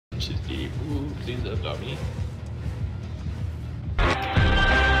keep. Ooh, please up, dummy.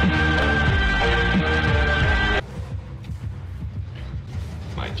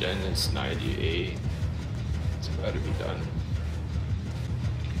 My gen is 98. It's about to be done.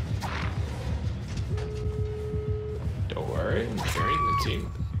 Don't worry, I'm carrying the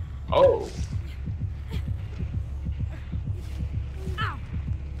team. Oh!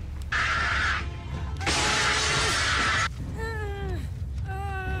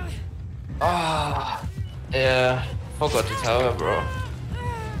 Ah, yeah, forgot to tell her, bro.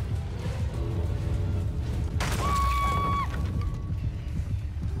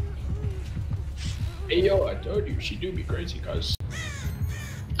 Hey yo, I told you she do be crazy, cuz.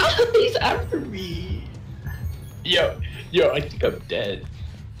 He's after me. Yo, I think I'm dead.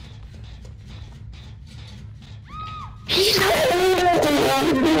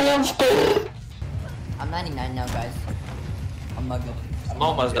 I'm 99 now, guys. I'm mugging. I'm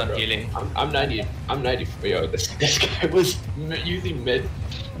almost done healing. I'm 90. I'm 90. Yo, this guy was using mid.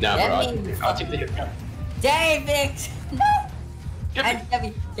 Nah, bro. I'll take the hit. davix! No!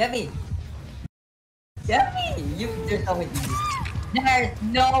 Get me! There's no way you did that. There's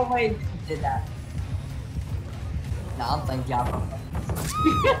no way you did that. Nah, I'm playing Diablo.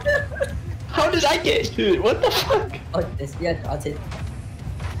 How did I get hit? What the fuck? Oh, this, yeah, I'll take.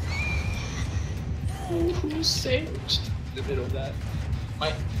 Who sandwiched in the middle of that?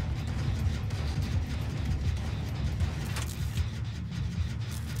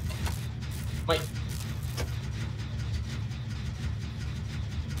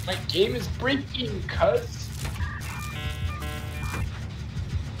 My game is breaking, cuz.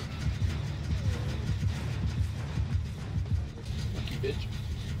 Lucky bitch.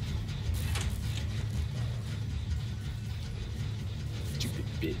 Stupid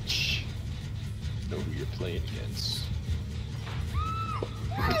bitch. Know who you're playing against.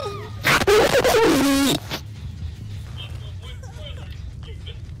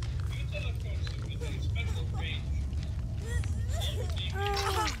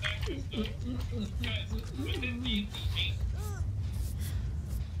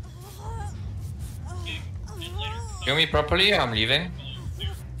 Hear me properly? I'm leaving.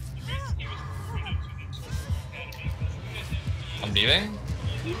 I'm leaving.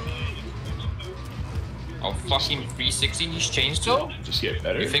 I'll fucking 360 these chainsaw? Just get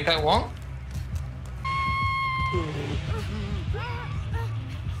better. You think I won't?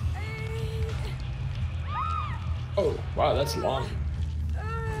 Oh, wow, that's long.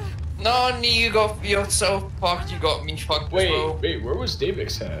 No, you're so fucked. You got me fucked. Wait, bro. wait, where was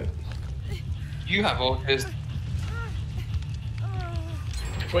davix at? You have all his.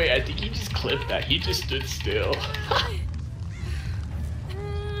 Wait, I think he just clipped that. He just stood still.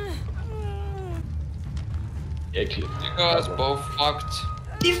 Yeah, clip. You guys both fucked.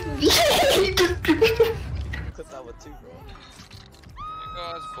 He just Clip that one too, bro. You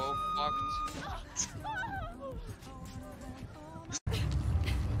guys both fucked.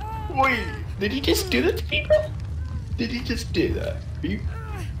 Wait, did he just do that to people? Did he just do that? You...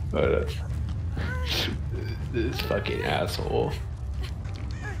 This fucking asshole.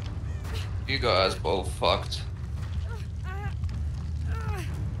 You guys both fucked.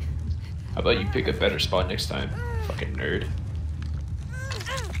 How about you pick a better spot next time? Fucking nerd.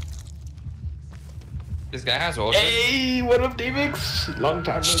 This guy has all. Hey, what up, davix? Long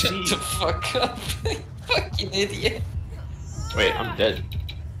time no see. Shut the fuck up, fucking idiot. Wait, I'm dead.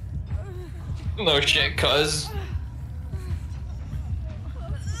 No shit, cuz.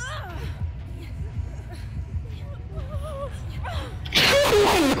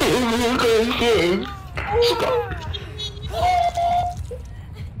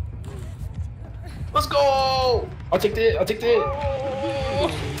 Let's go! I'll take the.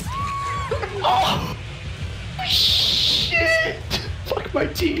 Oh! Shit! Fuck my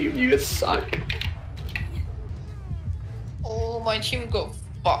team, you guys suck. Oh, my team got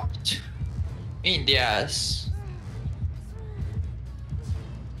fucked. In the ass.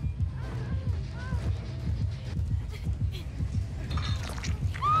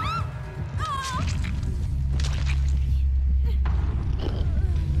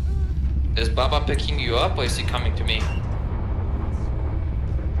 Is Bubba picking you up or is he coming to me?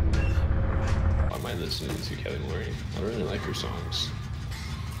 Why am I listening to Kelly Murray? I really like her songs.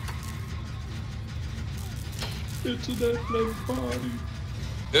 It's a dead man's body.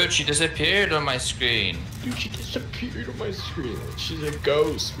 Dude, she disappeared on my screen. Dude, she disappeared on my screen. She's a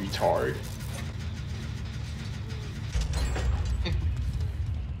ghost, retard.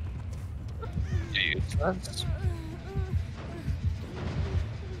 Dude, that's...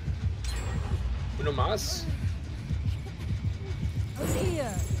 Uno más?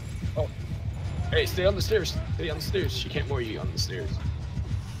 Here. Oh. Hey, stay on the stairs. Stay on the stairs. She can't more you on the stairs.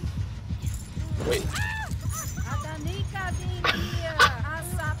 Wait.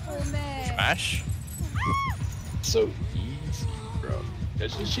 Smash. So easy, bro.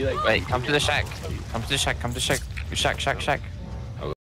 Doesn't she like? Wait, come to the shack. Come to the shack. Come to the shack. Shack.